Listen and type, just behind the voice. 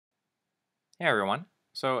Hey everyone.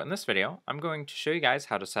 So in this video, I'm going to show you guys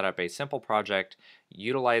how to set up a simple project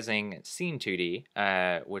utilizing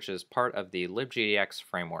Scene2D, which is part of the LibGDX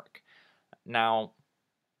framework. Now,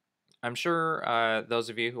 I'm sure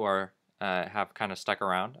those of you who are have kind of stuck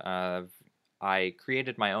around, I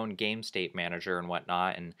created my own game state manager and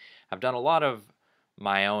whatnot, and I've done a lot of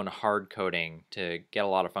my own hard coding to get a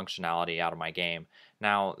lot of functionality out of my game.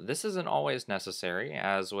 Now, this isn't always necessary,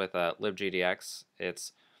 as with LibGDX,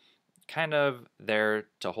 it's kind of there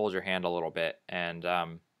to hold your hand a little bit, and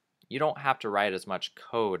you don't have to write as much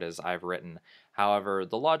code as I've written. However,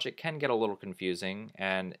 the logic can get a little confusing,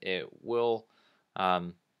 and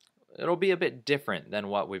um, it'll be a bit different than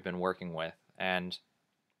what we've been working with. And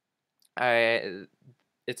I,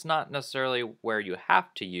 it's not necessarily where you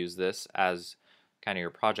have to use this as kind of your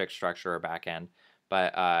project structure or backend,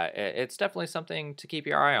 but it's definitely something to keep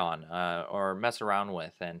your eye on or mess around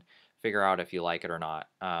with and figure out if you like it or not.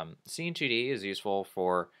 Scene2D is useful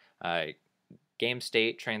for game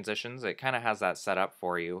state transitions. It kind of has that set up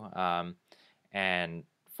for you and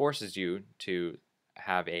forces you to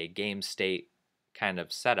have a game state kind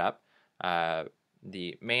of setup.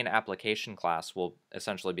 The main application class will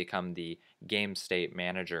essentially become the game state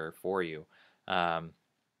manager for you. And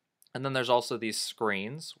then there's also these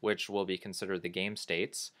screens, which will be considered the game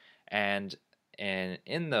states. And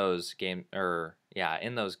in those game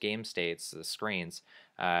states, the screens,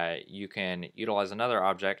 you can utilize another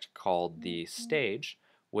object called the stage,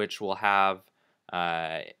 which will have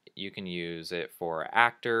you can use it for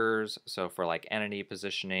actors, so for like entity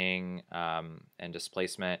positioning and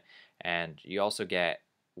displacement, and you also get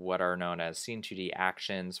what are known as Scene2D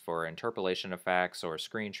actions for interpolation effects or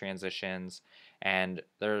screen transitions, and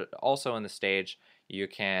they're also in the stage you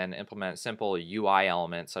can implement simple UI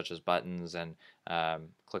elements such as buttons and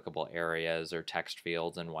clickable areas or text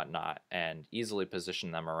fields and whatnot, and easily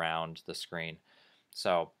position them around the screen.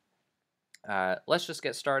 So let's just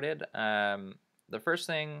get started. The first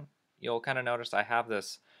thing you'll kind of notice, I have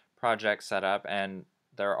this project set up, and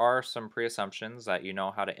there are some pre-assumptions that you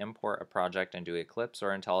know how to import a project into Eclipse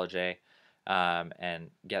or IntelliJ and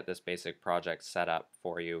get this basic project set up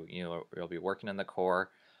for you. You'll be working in the core.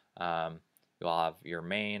 You'll have your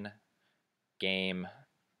main game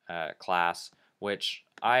class, which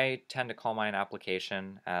I tend to call mine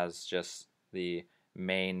application as just the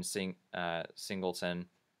main singleton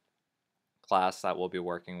class that we'll be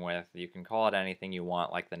working with. You can call it anything you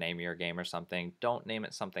want, like the name of your game or something. Don't name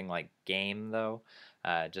it something like game though,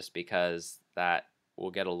 just because that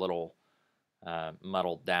will get a little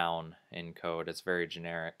muddled down in code. It's very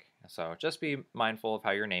generic. So just be mindful of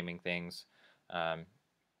how you're naming things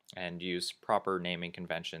and use proper naming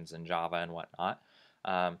conventions in Java and whatnot.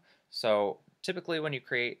 So typically when you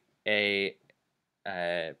create a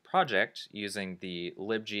project using the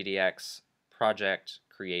LibGDX project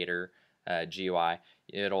creator GUI,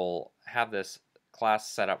 it'll have this class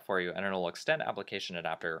set up for you and it'll extend application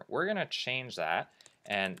adapter. We're going to change that,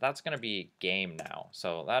 and that's going to be game now.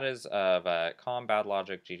 So that is of com bad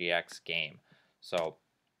logic GDX game. So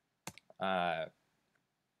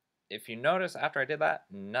if you notice, after I did that,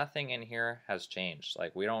 nothing in here has changed.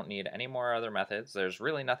 Like, we don't need any more other methods. There's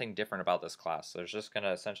really nothing different about this class. There's just going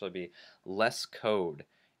to essentially be less code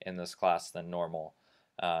in this class than normal.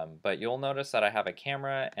 But you'll notice that I have a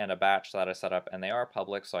camera and a batch that I set up, and they are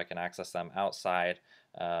public, so I can access them outside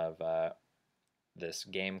of this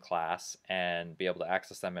game class and be able to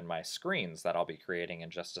access them in my screens that I'll be creating in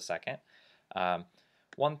just a second.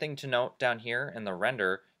 One thing to note down here in the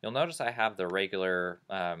render, you'll notice I have the regular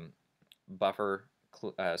buffer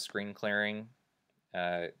screen clearing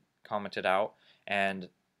commented out, and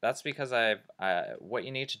that's because what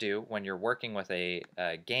you need to do when you're working with a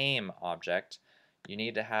game object, you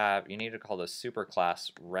need to call the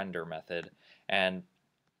superclass render method, and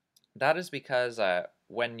that is because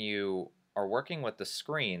when you are working with the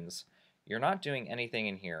screens, you're not doing anything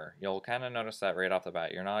in here. You'll kind of notice that right off the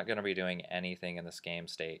bat. You're not going to be doing anything in this game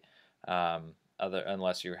state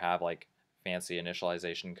unless you have like fancy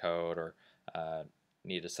initialization code or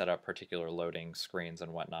need to set up particular loading screens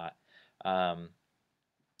and whatnot.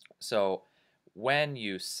 So when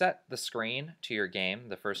you set the screen to your game,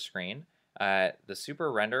 the first screen, the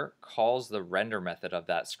super render calls the render method of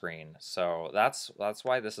that screen. So that's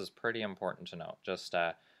why this is pretty important to note. Just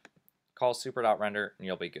call super.render and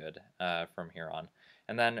you'll be good from here on.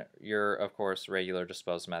 And then your, of course, regular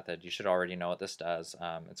dispose method. You should already know what this does.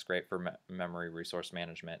 It's great for memory resource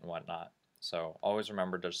management and whatnot. So always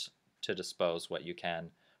remember to dispose what you can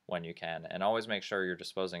when you can, and always make sure you're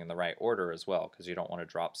disposing in the right order as well, because you don't want to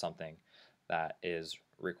drop something that is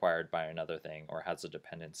required by another thing or has a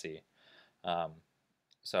dependency.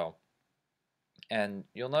 So And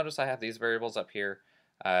you'll notice I have these variables up here.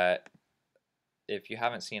 Uh, if you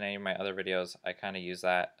haven't seen any of my other videos, I kind of use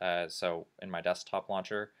that. So in my desktop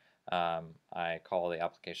launcher, I call the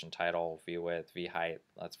application title vWidth, vHeight.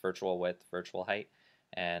 That's virtual width, virtual height,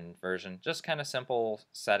 and version. Just kind of simple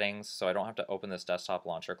settings, so I don't have to open this desktop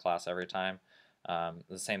launcher class every time.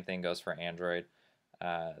 The same thing goes for Android.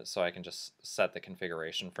 So I can just set the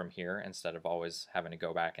configuration from here instead of always having to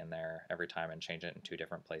go back in there every time and change it in two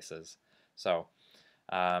different places. So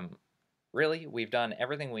um, really, we've done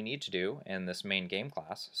everything we need to do in this main game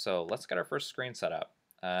class, so let's get our first screen set up.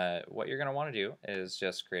 What you're going to want to do is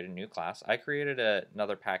just create a new class. I created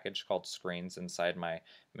another package called screens inside my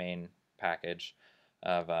main package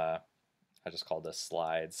of, I just called this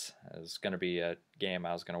slides. It was going to be a game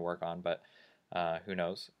I was going to work on, but who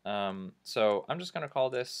knows. So I'm just going to call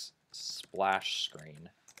this splash screen.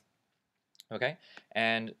 Okay,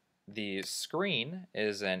 and the screen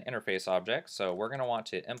is an interface object, so we're going to want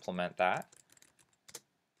to implement that.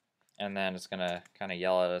 And then it's going to kind of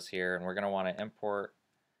yell at us here, and we're going to want to import.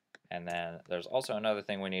 And then there's also another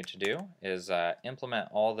thing we need to do is implement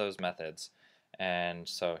all those methods. And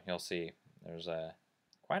so you'll see there's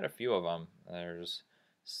quite a few of them. There's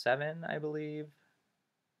 7, I believe.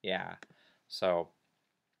 Yeah. So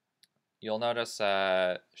you'll notice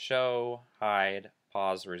show, hide,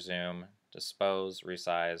 pause, resume, dispose,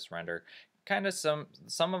 resize, render. Kind of some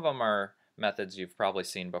of them are methods you've probably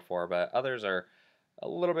seen before, but others are a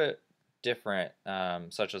little bit different,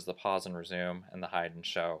 such as the pause and resume and the hide and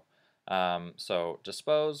show. So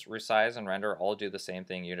dispose, resize, and render all do the same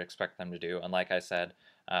thing you'd expect them to do. And like I said,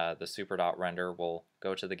 the super.render will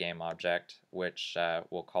go to the game object, which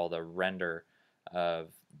we'll call the render of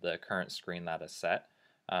the current screen that is set.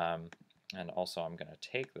 And also I'm going to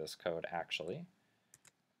take this code actually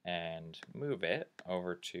and move it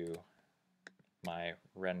over to my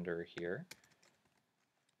render here.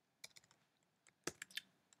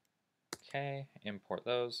 Okay, import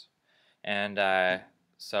those. And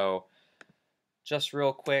so just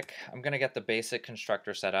real quick, I'm going to get the basic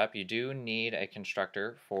constructor set up. You do need a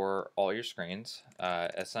constructor for all your screens.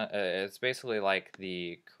 It's basically like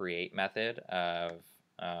the create method of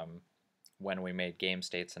when we made game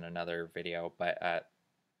states in another video, but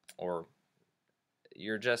or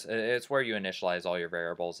you're just, it's where you initialize all your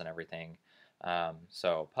variables and everything.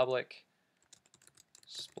 So public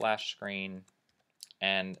splash screen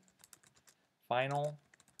and final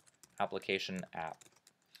application app.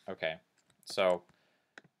 Okay, so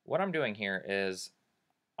what I'm doing here is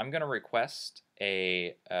I'm going to request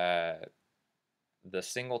the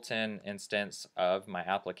singleton instance of my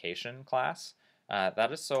application class.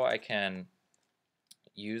 That is so I can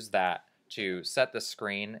use that to set the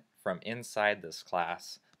screen from inside this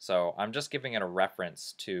class. So I'm just giving it a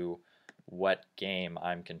reference to what game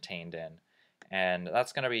I'm contained in. And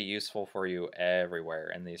that's going to be useful for you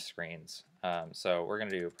everywhere in these screens. So we're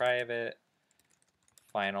going to do private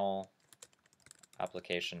final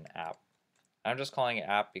application app. I'm just calling it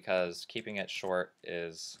app because keeping it short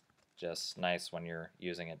is just nice when you're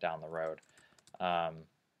using it down the road.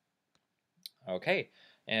 Okay,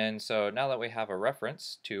 and so now that we have a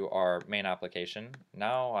reference to our main application,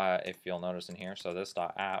 now if you'll notice in here, so this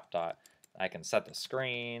 .app. I can set the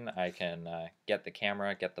screen, I can get the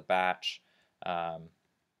camera, get the batch, and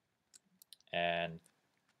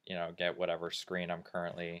get whatever screen I'm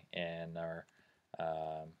currently in, or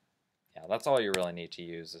yeah, that's all you really need to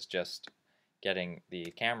use is just getting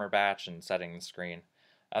the camera batch and setting the screen.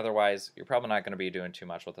 Otherwise, you're probably not going to be doing too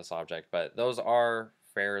much with this object, but those are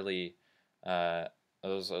fairly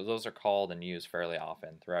those are called and used fairly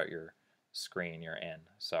often throughout your screen you're in.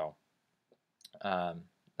 So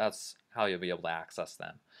that's how you'll be able to access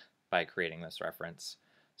them, by creating this reference.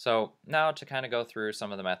 So now to kind of go through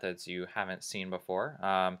some of the methods you haven't seen before.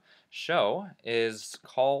 Show is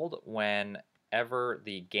called whenever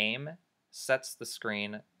the game sets the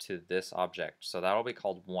screen to this object. So that'll be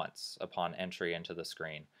called once upon entry into the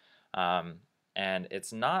screen. And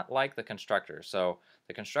it's not like the constructor. So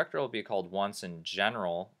the constructor will be called once in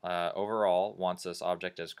general, overall, once this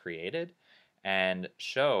object is created. And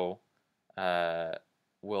show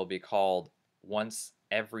will be called once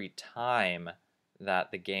every time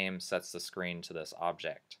that the game sets the screen to this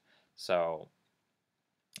object. So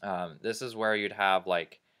this is where you'd have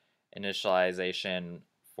like initialization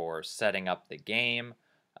for setting up the game.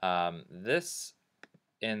 This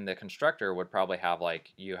in the constructor would probably have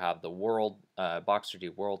like you have the world,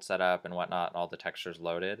 Box3D world set up and whatnot, and all the textures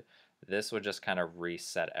loaded. This would just kind of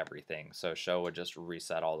reset everything. So show would just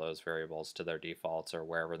reset all those variables to their defaults or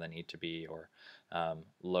wherever they need to be, or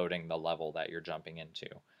loading the level that you're jumping into.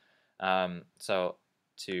 So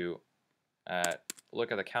to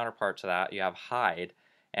look at the counterpart to that, you have hide,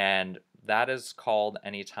 and that is called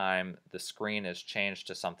anytime the screen is changed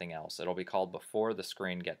to something else. It'll be called before the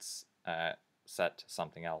screen gets set to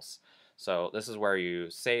something else. So this is where you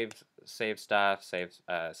save stuff, save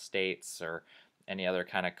states, or any other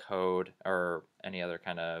kind of code or any other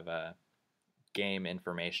kind of game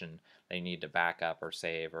information that you need to back up or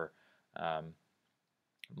save or um,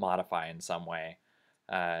 modify in some way.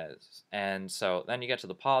 Uh, and so then you get to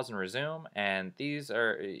the pause and resume, and these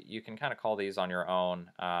are, you can kind of call these on your own,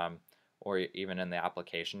 or even in the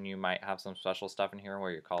application you might have some special stuff in here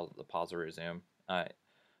where you call the pause or resume.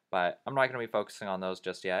 But I'm not going to be focusing on those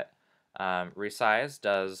just yet. Resize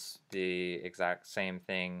does the exact same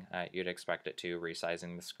thing you'd expect it to,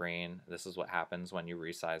 resizing the screen. This is what happens when you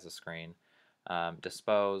resize a screen.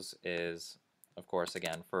 Dispose is, of course,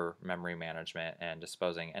 again, for memory management and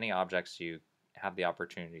disposing any objects you have the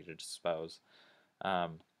opportunity to dispose.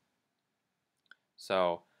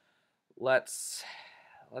 So let's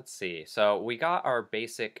see. So we got our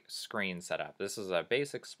basic screen set up. This is a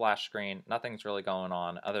basic splash screen. Nothing's really going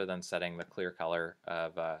on other than setting the clear color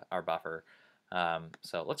of our buffer.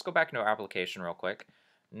 So let's go back into our application real quick.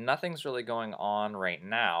 Nothing's really going on right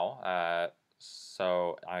now.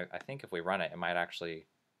 So I think if we run it, it might actually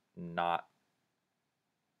not,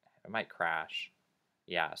 it might crash.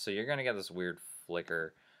 Yeah, so you're going to get this weird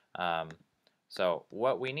flicker. So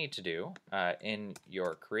what we need to do in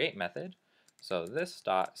your create method, so this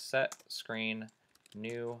dot set screen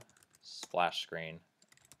new splash screen,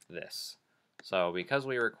 this. So because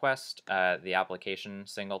we request the application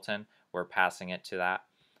singleton, we're passing it to that.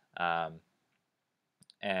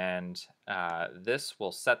 And this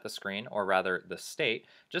will set the screen, or rather the state.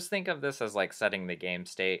 Just think of this as like setting the game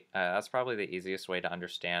state. That's probably the easiest way to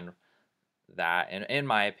understand that, in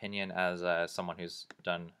my opinion, as someone who's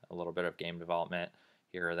done a little bit of game development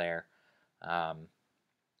here or there.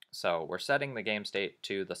 So we're setting the game state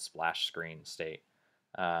to the splash screen state.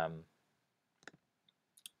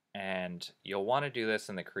 And you'll want to do this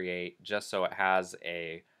in the create just so it has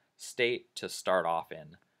a state to start off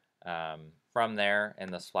in. From there,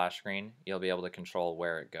 in the splash screen, you'll be able to control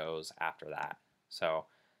where it goes after that. So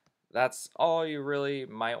that's all you really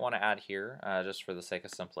might want to add here, just for the sake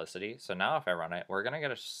of simplicity. So now if I run it, we're going to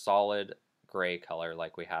get a solid gray color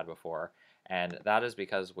like we had before, and that is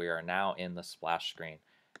because we are now in the splash screen.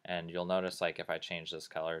 And you'll notice, like, if I change this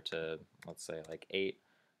color to, let's say, like 8,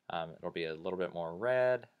 it'll be a little bit more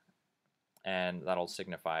red, and that'll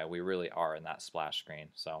signify we really are in that splash screen.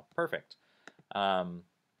 So perfect.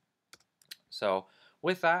 So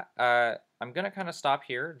with that, I'm going to kind of stop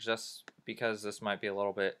here just because this might be a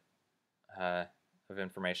little bit of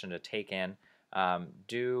information to take in.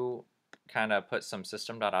 Do kind of put some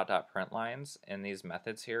system.out.print lines in these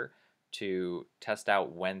methods here to test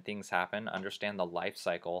out when things happen, understand the life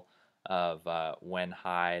cycle of when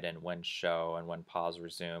hide and when show and when pause,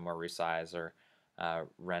 resume, or resize or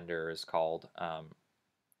render is called.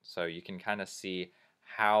 So you can kind of see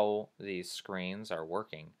how these screens are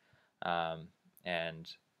working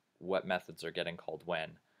and what methods are getting called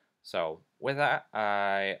when. So with that,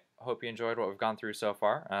 I hope you enjoyed what we've gone through so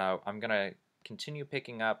far. I'm going to continue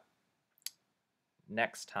picking up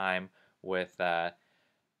next time with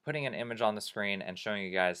putting an image on the screen and showing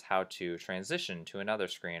you guys how to transition to another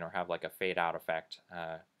screen or have like a fade out effect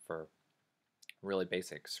for really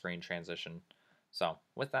basic screen transition. So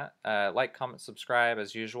with that, like, comment, subscribe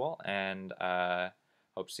as usual, and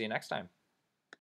hope to see you next time.